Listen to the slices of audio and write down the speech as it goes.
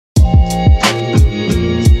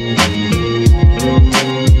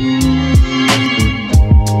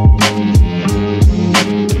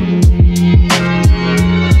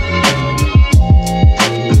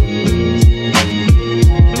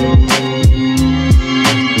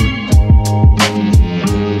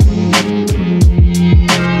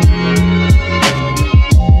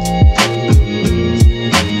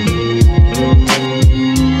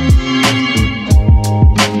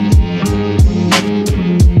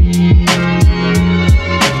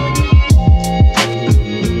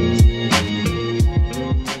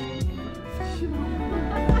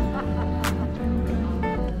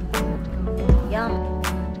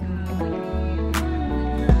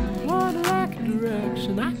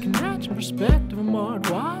I can match in perspective. I'm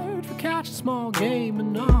hardwired for catching small game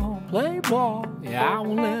and all. Play ball, yeah, I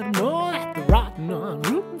won't let them know that they're rotten. I'm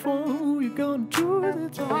rooting for who you're gonna choose.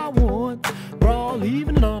 It's all I want. We're all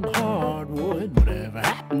leaving it on the hardwood. Whatever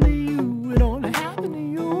happened to you, it only happened to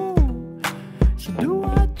you. So do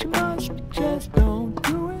what you must, but just don't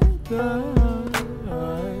do it thus.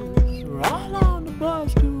 We're all on the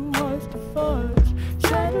bus, do what's the fuss.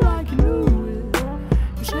 Said it like you knew it.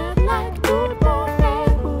 You said it like you knew it more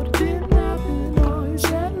fast, but it didn't happen. Oh, you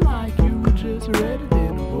said it like you were just ready.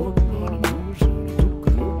 Then a book, but I knew should've took a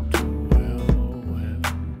look too well.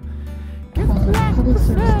 Get the lack of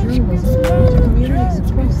perfection, get the lack of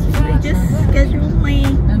communities. I just scheduled my...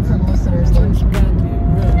 And from listeners like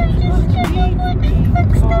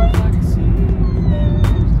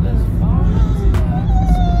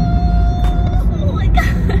Oh my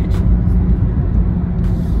gosh.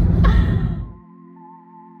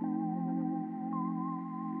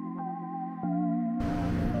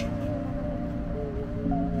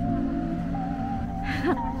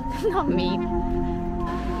 Not me.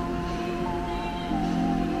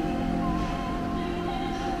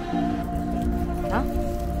 Huh?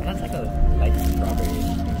 That's like a light strawberry.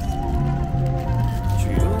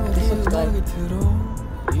 This looks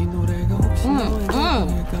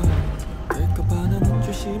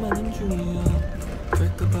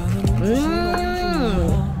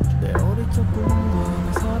내 어릴 적 꿈과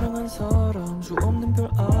날 사랑한 사람 수 없는 별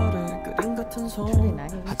아래 그림 같은 섬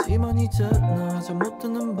하지만 이제 나 잠 못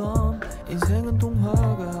드는 밤 인생은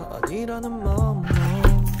동화가 아니라는 맘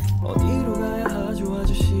어디로 가야 하죠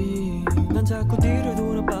아저씨 난 자꾸 뒤를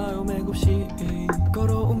돌아봐요 맥없이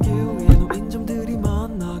걸어온 길 위에 놓인 점들이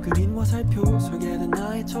많아 그린 화살표 설계된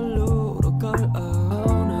나의 철로로 걸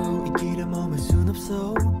Oh no 이 길에 머물 순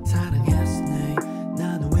없어 사랑했으니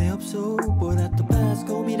나는 왜 없어 보다 또 past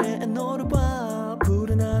고민해 너를 봐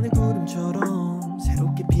푸른 하늘 구름처럼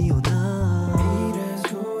새롭게 피어나 미래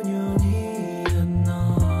소년이란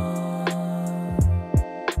나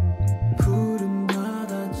푸른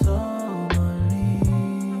바다 저 멀리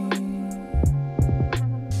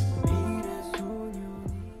미래 소년이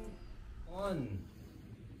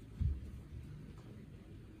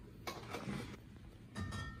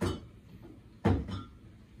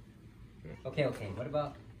Okay, what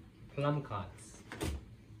about plum cots?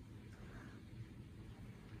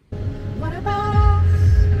 What about us?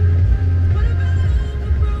 What about the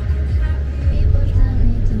broken people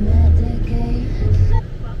trying to medicate?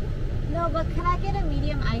 No, but can I get a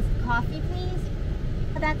medium iced coffee, please?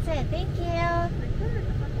 Oh, that's it. Thank you.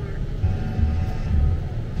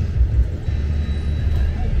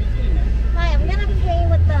 Hi, I'm gonna pay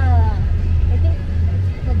with the, I think,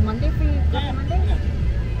 with Monday for you. Monday?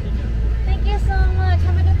 Thank you so much.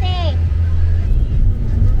 Have a good day.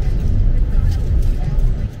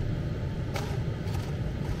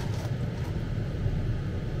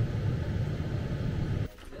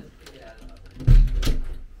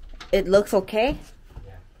 It looks okay?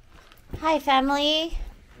 Yeah. Hi, family.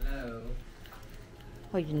 Hello.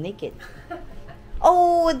 Oh, you're naked.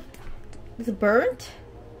 Oh, it's burnt?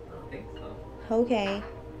 I don't think so. Okay.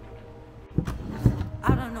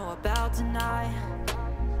 I don't know about tonight,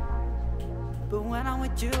 but when I'm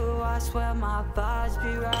with you, I swear my vibes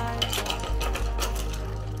be right.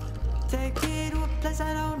 Take me to a place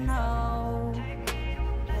I don't know.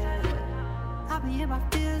 I'll be in my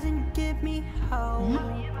feels and you give me hope.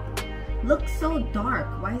 Looks so dark.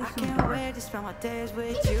 Why is I it so can't dark? wait to spend my days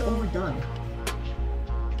with It's you. overdone.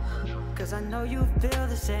 Cause I know you feel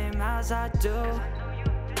the same as I do.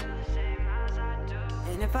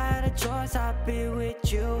 And if I had a choice, I'd be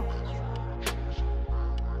with you.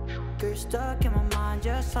 Girl, you're stuck in my mind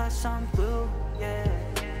just like some glue. Yeah,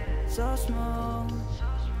 so smooth.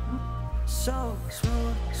 So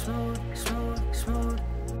smooth, smooth, smooth, smooth,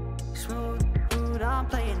 smooth. I'm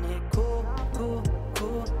playing it cool, cool,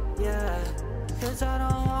 cool, yeah. Cause I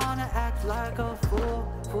don't wanna act like a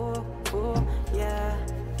fool, fool, fool, yeah.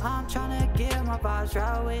 I'm tryna get my vibes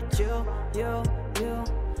right with you,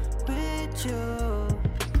 with you.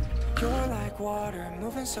 You're like water,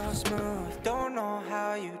 moving so smooth. Don't know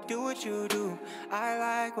how you do what you do. I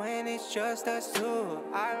like when it's just us two.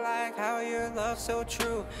 I like how your love's so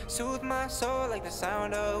true. Soothe my soul like the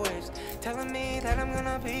sound of waves, telling me that I'm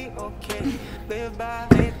gonna be okay. Live by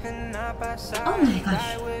faith and not by sight. Oh my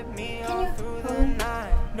gosh. Ride with me all through the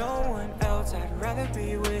night. No one else I'd rather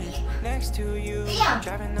be with. Next to you,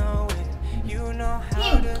 driving away. You know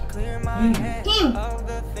how to clear my head of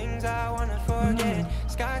the things I wanna forget.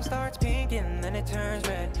 Sky starts pink and then it turns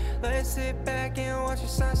red. Let's sit back and watch the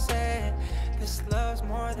sunset. This love's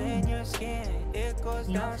more than your skin. It goes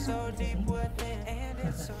down so deep within. And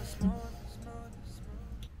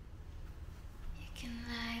can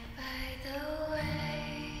lie by the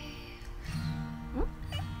waves,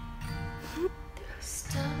 through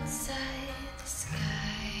stone side the sky.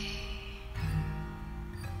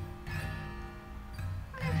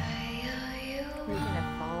 You're gonna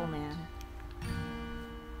fall, man.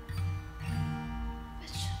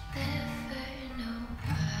 But you'll never know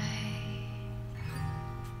why.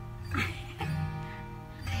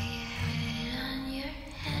 Lay your head on your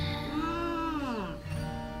hand,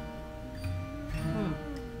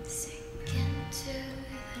 sink into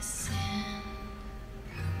the sand.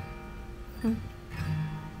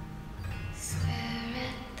 Stare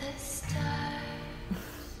at the stars.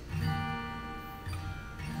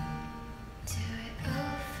 Do it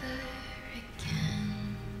over again.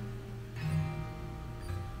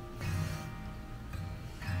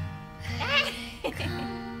 But it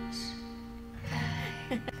comes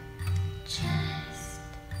back just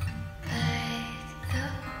like the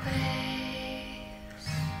waves.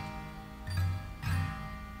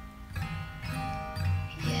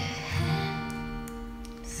 Your head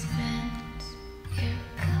spins, you're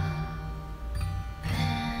going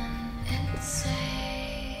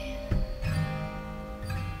insane.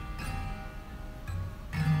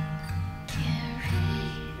 Can't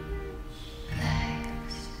relax,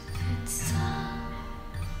 it's all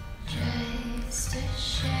just a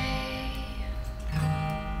shame.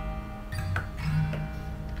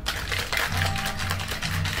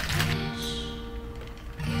 Wish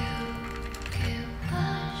you could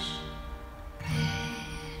wash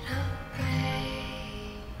it away.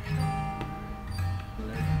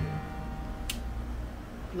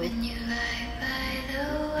 When you lie by the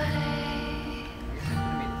way,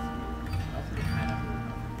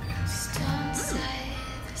 stone side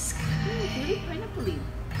the sky. Pineapple. Lay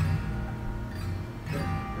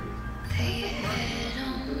your head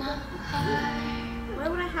on my heart. Why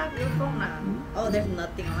would I have your phone now? Oh, there's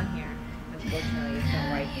nothing on here. Unfortunately, it's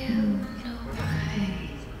not right. You know why.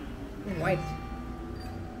 White.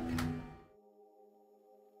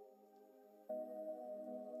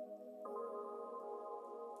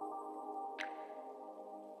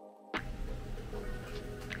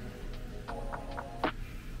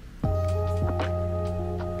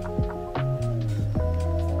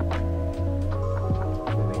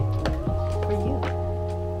 For you.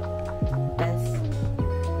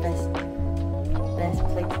 Best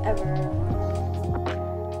place ever.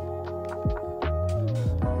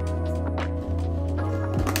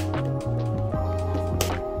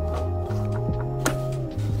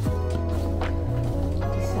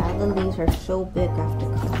 The leaves are so big I have to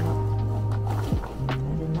cut them up.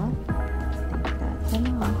 That enough? I think that's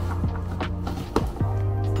enough.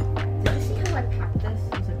 Did you see how I packed this?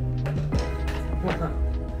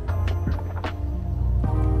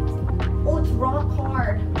 Oh, it's rock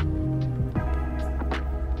hard.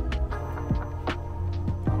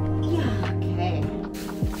 Yeah, okay.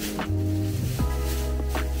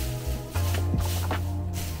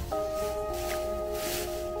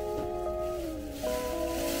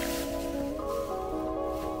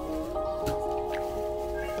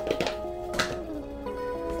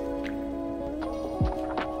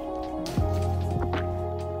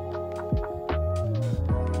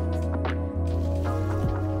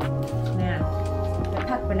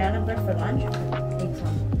 Banana bread for lunch, ate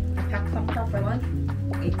some. I packed some stuff for lunch,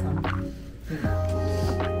 ate some.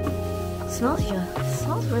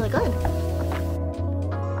 Smells really good.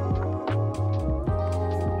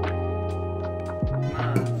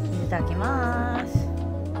 Itadakimasu.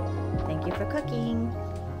 Thank you for cooking.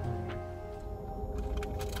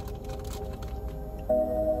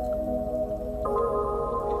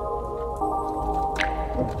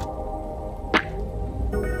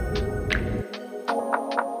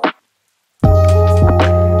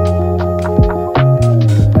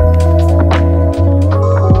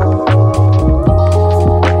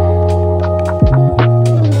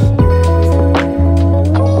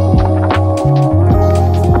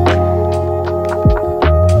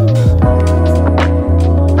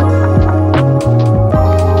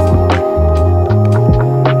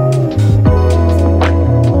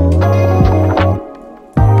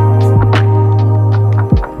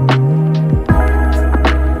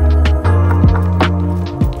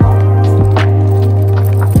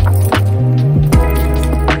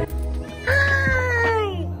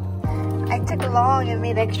 Long and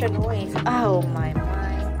made extra noise. Oh my.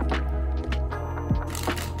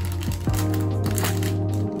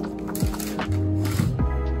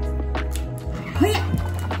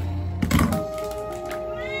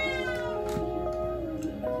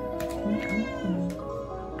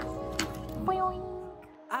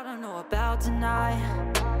 I don't know about tonight,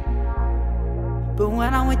 but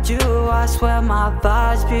when I'm with you, I swear my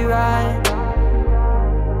vibes be right.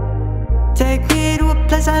 Take me to a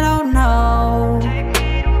place I don't know.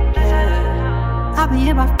 Yeah. I'll be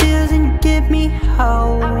in my feels and you give me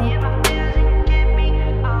hope.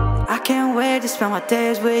 I can't wait to spend my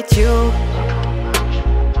days with you,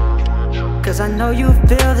 'cause I know you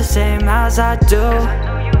feel the same as I do.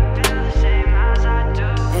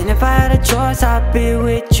 And if I had a choice, I'd be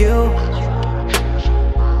with you.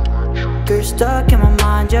 Girl, you're stuck in my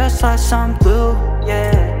mind just like some glue.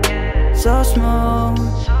 Yeah, so smooth.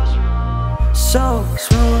 So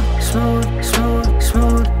smooth, smooth, smooth,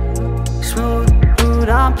 smooth, smooth.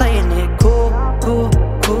 I'm playing it cool, cool,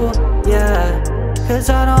 cool, yeah. 'Cause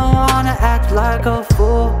I don't wanna act like a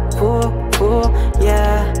fool, fool, fool,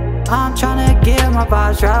 yeah. I'm tryna get my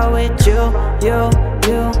vibes right with you, with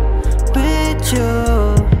you.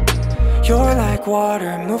 You're like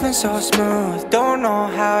water, moving so smooth. Don't know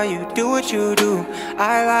how you do what you do.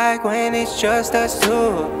 I like when it's just us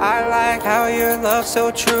two. I like how your love's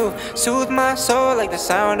so true. Soothe my soul like the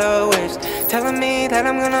sound of waves, telling me that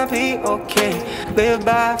I'm gonna be okay. Live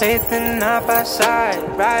by faith and not by sight.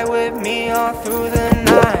 Ride with me all through the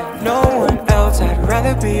night. No one else I'd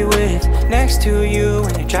rather be with, next to you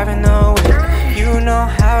when you're driving away. You know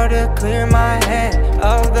how to clear my head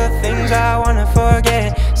of the things I wanna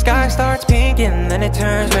forget. Sky starts pink and then it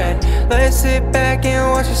turns red. Let's sit back and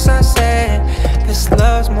watch the sunset. This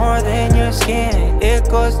love's more than your skin. It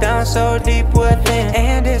goes down so deep within,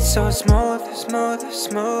 and it's so smooth, smooth,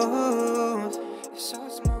 smooth. It's so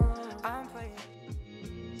smooth. I'm playing.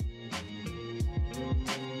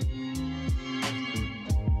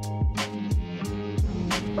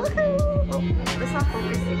 Oh, it's not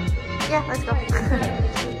focusing. Yeah, let's go.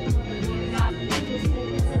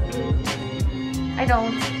 I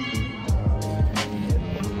don't.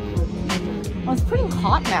 Oh, it's pretty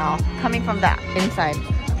hot now, coming from the inside.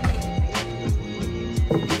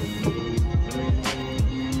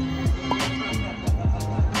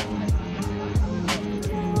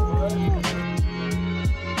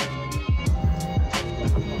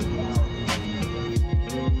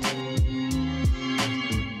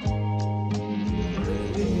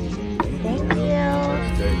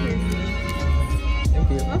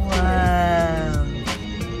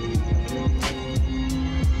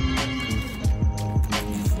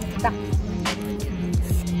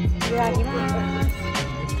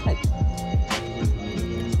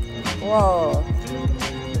 Whoa.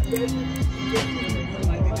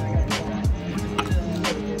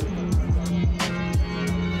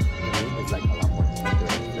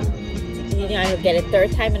 You think I could get it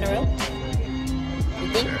third time in a row? You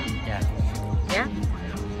think? Yeah. Yeah?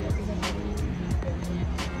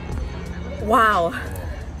 Wow.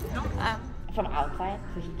 From outside,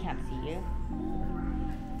 so he can't see you.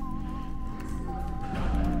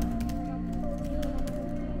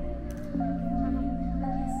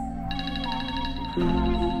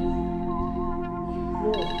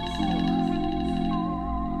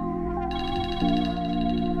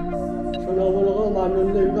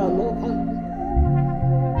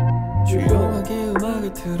 조용하게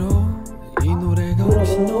음악을 틀어 이 노래가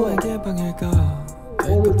훨씬 너에게 방해가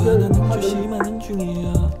될까봐 나는 조심하는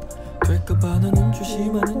중이야. 될까봐 나는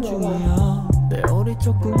조심하는 중이야. 내 어릴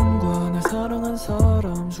적 꿈과 날 사랑한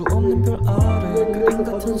사람, 수 없는 별 아래 그림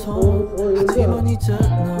같은 섬. 하지만 이제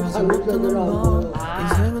나 잘못되는 맘,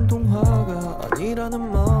 인생은 동화가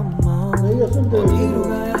아니라는 맘만. 어디로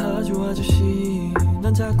가야 하죠 아저씨,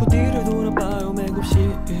 난 자꾸 뒤를 돌아봐요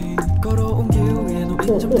맥없이. 걸어온 길 위에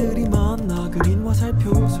놓인 점들이 많아. 그린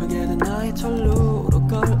화살표 설계된 나의 철로로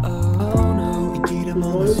걸어. Oh no, 이 길을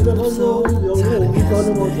멈을 순 없어.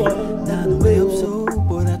 사랑했으네 나는 왜 없어.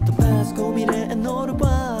 But at the past 고민해 너를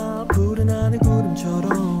봐. 푸른 하늘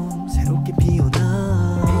구름처럼 새롭게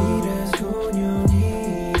피어나. 이래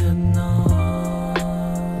소년이었나.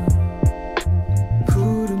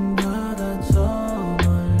 푸른 바다 저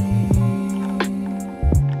멀리.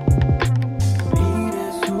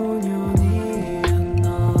 이래 소년이었나.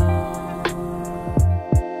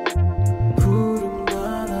 푸른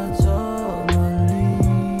바다 저 멀리.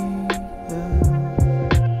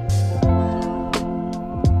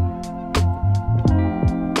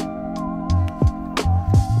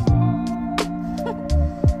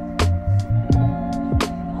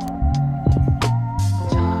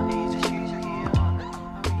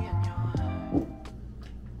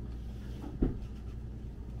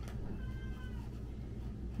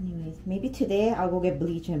 Anyways, maybe today I'll go get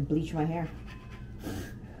bleach and bleach my hair.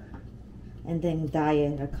 And then dye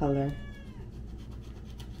it a color.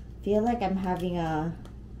 Feel like I'm having a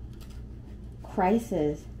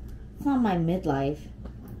crisis. It's not my midlife.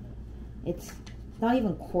 It's not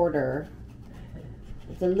even quarter.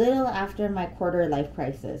 It's a little after my quarter life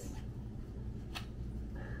crisis.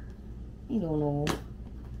 I don't know.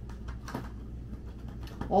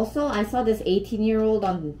 Also, I saw this 18-year-old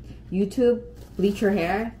on YouTube bleach her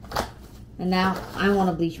hair. And now I want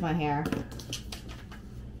to bleach my hair.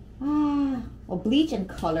 Or bleach and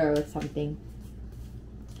color or something.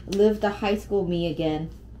 Live the high school me again.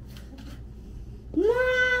 No,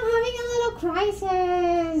 I'm having a little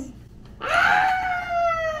crisis.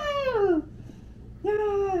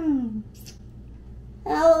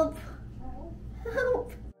 Help.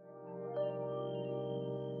 Help.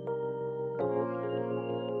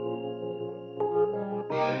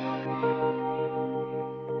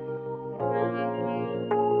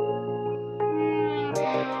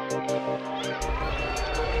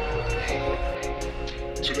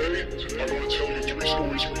 Today, I'm going to tell you 3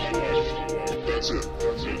 stories from my life. That's it.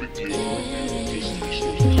 That's no big deal.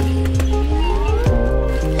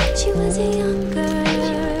 She was a young girl,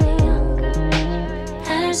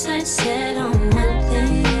 had her sights set on one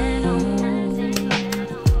thing.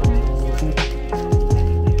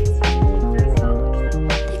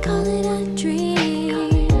 They call it a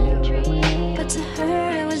dream, but to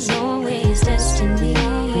her it was always destiny.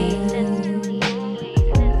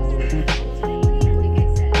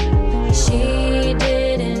 She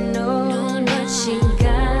didn't know what she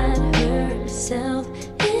got herself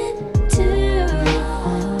into.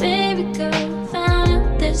 Baby girl found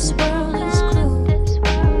out this world is cruel.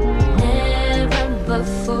 Never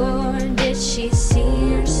before did she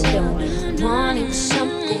see herself wanting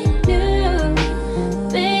something new.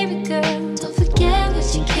 Baby girl, don't forget what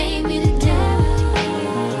you came here to do.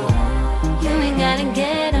 You ain't gotta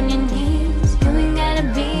get on your knees. You ain't gotta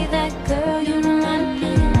be that girl you don't wanna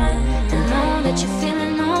be. I know that you're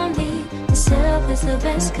feeling lonely. Yourself is the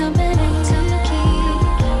best company to keep.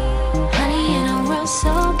 Honey, in a world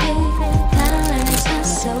so big, gotta learn it's not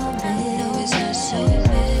so big. No, it's not so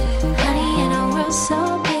big. Honey, in a world so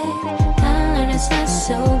big, gotta learn it's not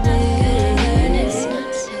so big. It's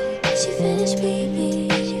not so big. She finished speaking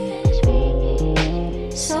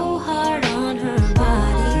so hard on her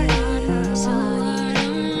body. So hard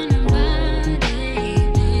on her body.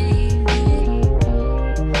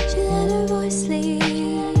 She let her voice lead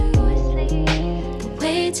the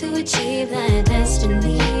way to achieve that